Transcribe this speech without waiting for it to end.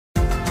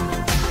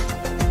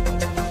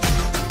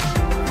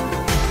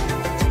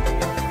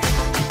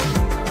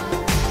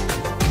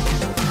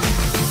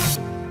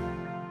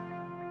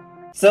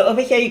So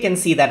over here you can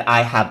see that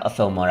I have a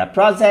Filmora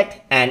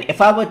project, and if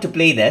I were to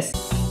play this,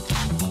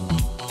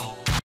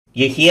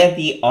 you hear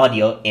the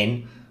audio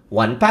in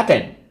one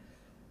pattern.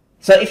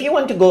 So if you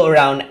want to go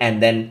around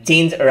and then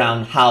change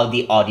around how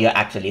the audio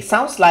actually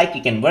sounds like,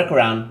 you can work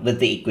around with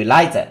the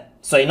equalizer.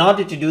 So in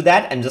order to do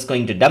that, I'm just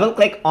going to double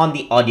click on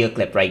the audio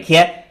clip right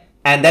here,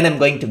 and then I'm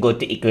going to go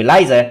to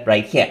equalizer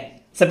right here.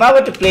 So if I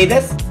were to play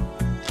this,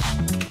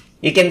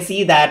 you can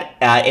see that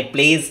it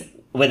plays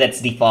with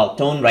its default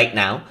tone right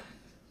now.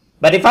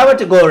 But if I were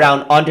to go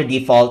around onto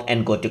default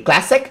and go to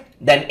classic,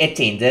 then it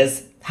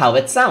changes how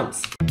it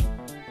sounds.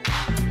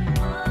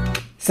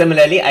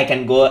 Similarly, I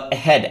can go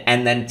ahead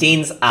and then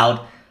change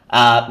out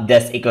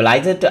this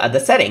equalizer to other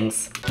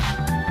settings.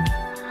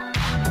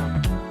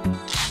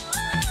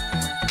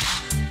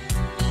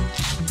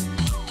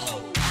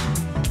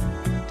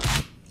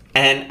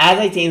 And as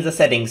I change the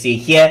settings, you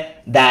hear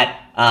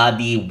that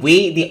the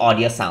way the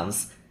audio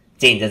sounds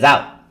changes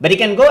out. But you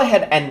can go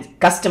ahead and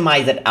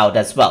customize it out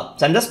as well.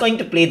 So I'm just going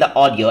to play the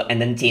audio and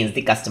then change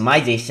the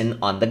customization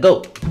on the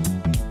go.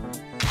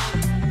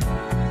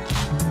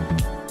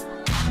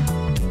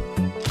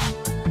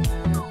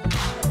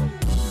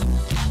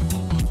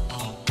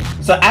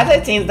 So as I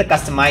change the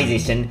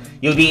customization,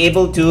 you'll be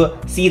able to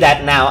see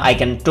that now I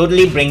can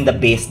totally bring the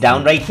bass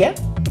down right here,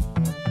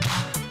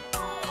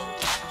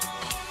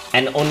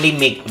 and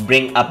only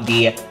bring up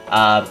the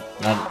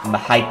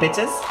high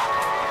pitches,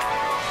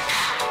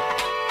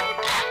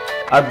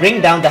 or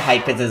bring down the high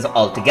pitches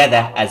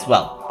altogether as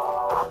well.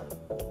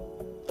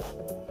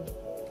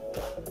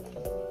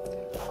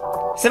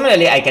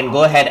 Similarly, I can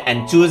go ahead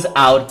and choose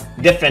out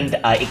different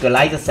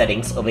equalizer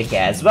settings over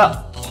here as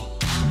well.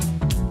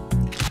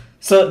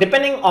 So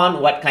depending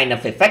on what kind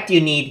of effect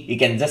you need, you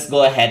can just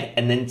go ahead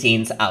and then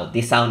change out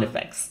the sound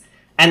effects.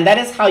 And that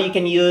is how you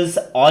can use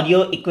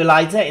audio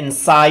equalizer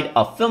inside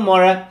of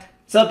Filmora.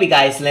 So hope you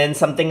guys learned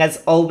something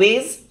as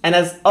always. And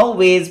as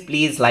always,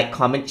 please like,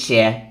 comment,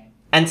 share,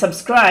 and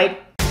subscribe.